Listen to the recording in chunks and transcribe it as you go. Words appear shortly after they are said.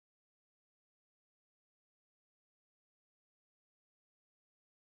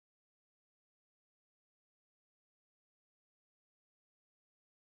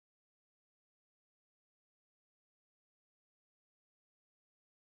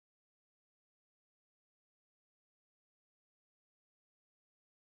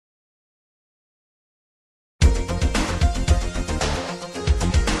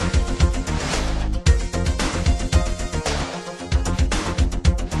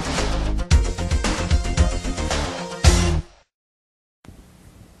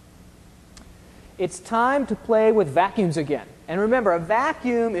it's time to play with vacuums again. And remember, a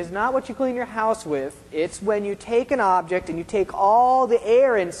vacuum is not what you clean your house with. It's when you take an object and you take all the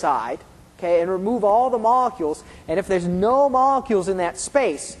air inside, okay, and remove all the molecules. And if there's no molecules in that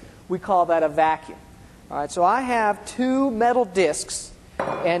space, we call that a vacuum. All right, so I have two metal discs.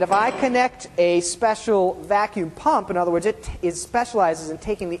 And if I connect a special vacuum pump, in other words, it specializes in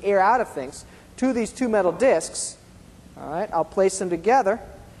taking the air out of things, to these two metal discs, all right, I'll place them together.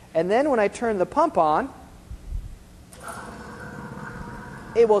 And then when I turn the pump on,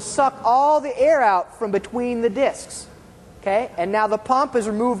 it will suck all the air out from between the discs. Okay? And now the pump has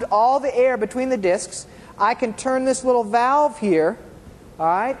removed all the air between the discs. I can turn this little valve here, all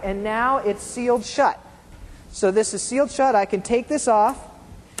right, and now it's sealed shut. So this is sealed shut. I can take this off,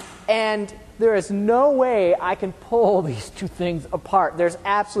 and there is no way I can pull these two things apart. There's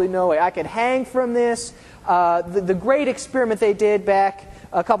absolutely no way. I could hang from this. The great experiment they did back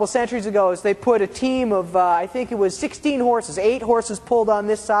a couple centuries ago is they put a team of, I think it was 16 horses. 8 horses pulled on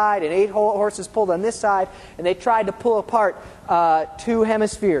this side and 8 horses pulled on this side, and they tried to pull apart two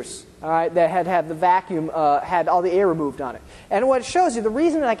hemispheres, all right, that had the vacuum, had all the air removed on it. And what it shows you, the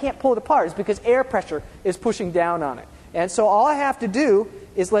reason that I can't pull it apart is because air pressure is pushing down on it. And so all I have to do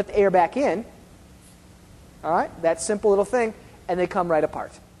is let the air back in, all right, that simple little thing, and they come right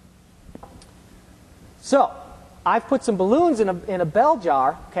apart. So I've put some balloons in a bell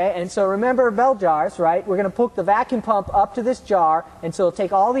jar, okay, and so remember bell jars, right? We're going to hook the vacuum pump up to this jar, and so it'll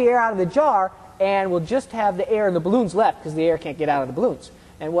take all the air out of the jar, and we'll just have the air in the balloons left because the air can't get out of the balloons.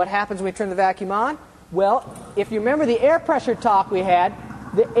 And what happens when we turn the vacuum on? Well, if you remember the air pressure talk we had,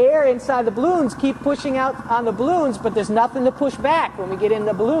 the air inside the balloons keep pushing out on the balloons, but there's nothing to push back when we get in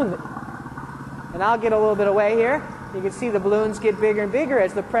the balloon. And I'll get a little bit away here. You can see the balloons get bigger and bigger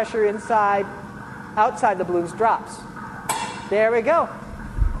as the pressure outside the balloons drops. There we go.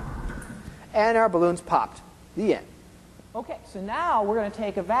 And our balloons popped. The end. Okay, so now we're going to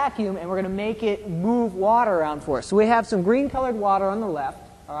take a vacuum and we're going to make it move water around for us. So we have some green colored water on the left,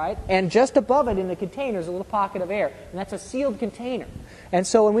 all right, and just above it in the container is a little pocket of air, and that's a sealed container. And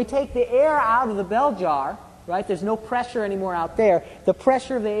so when we take the air out of the bell jar, right, there's no pressure anymore out there. The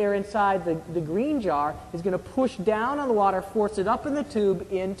pressure of the air inside the green jar is going to push down on the water, force it up in the tube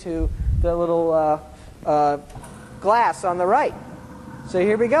into the little glass on the right. So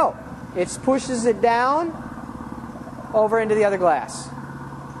here we go. It pushes it down over into the other glass.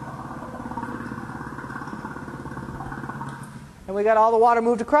 And we got all the water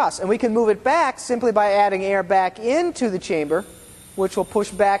moved across. And we can move it back simply by adding air back into the chamber, which will push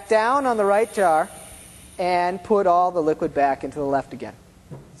back down on the right jar and put all the liquid back into the left again.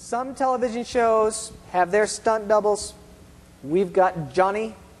 Some television shows have their stunt doubles. We've got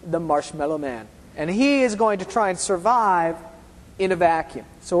Johnny the Marshmallow Man. And he is going to try and survive in a vacuum.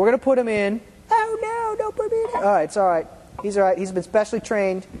 So we're going to put him in. Oh no, don't put me in there. All right, it's all right. He's all right. He's been specially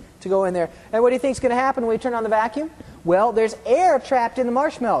trained to go in there. And what do you think is going to happen when we turn on the vacuum? Well, there's air trapped in the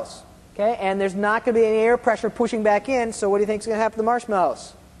marshmallows. Okay, and there's not going to be any air pressure pushing back in, so what do you think is going to happen to the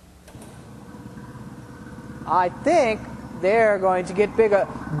marshmallows? I think they're going to get bigger.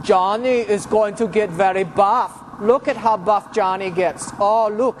 Johnny is going to get very buff. Look at how buff Johnny gets. Oh,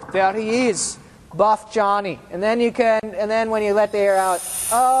 look, there he is. Buff Johnny. And then when you let the air out,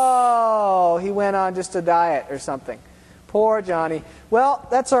 oh, he went on just a diet or something. Poor Johnny. Well,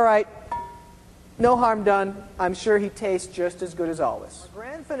 that's all right. No harm done. I'm sure he tastes just as good as always. Our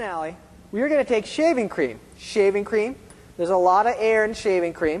grand finale, we are going to take shaving cream. Shaving cream. There's a lot of air in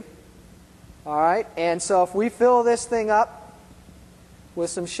shaving cream. All right. And so if we fill this thing up with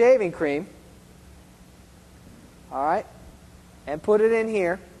some shaving cream, all right, and put it in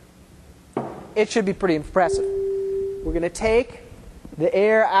here, it should be pretty impressive. We're going to take the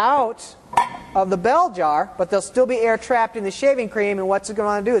air out of the bell jar, but there'll still be air trapped in the shaving cream, and what's it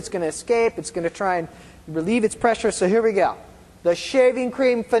going to do? It's going to escape. It's going to try and relieve its pressure. So here we go. The shaving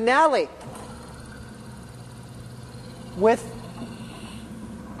cream finale with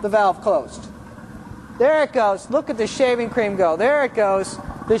the valve closed. There it goes. Look at the shaving cream go. There it goes.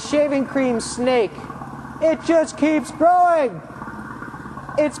 The shaving cream snake. It just keeps growing.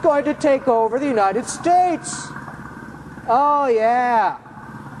 It's going to take over the United States. Oh, yeah.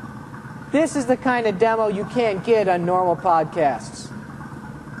 This is the kind of demo you can't get on normal podcasts.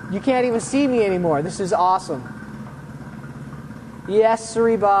 You can't even see me anymore. This is awesome. Yes,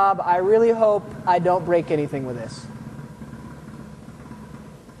 sirree, Bob. I really hope I don't break anything with this.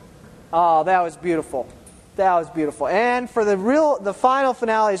 Oh, that was beautiful. That was beautiful. And for the final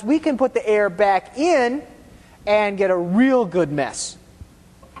finale is we can put the air back in and get a real good mess.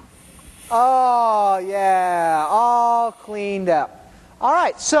 Oh, yeah. All cleaned up. All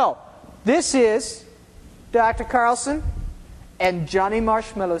right, so this is Dr. Carlson and Johnny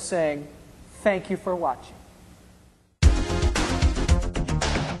Marshmallow saying, thank you for watching.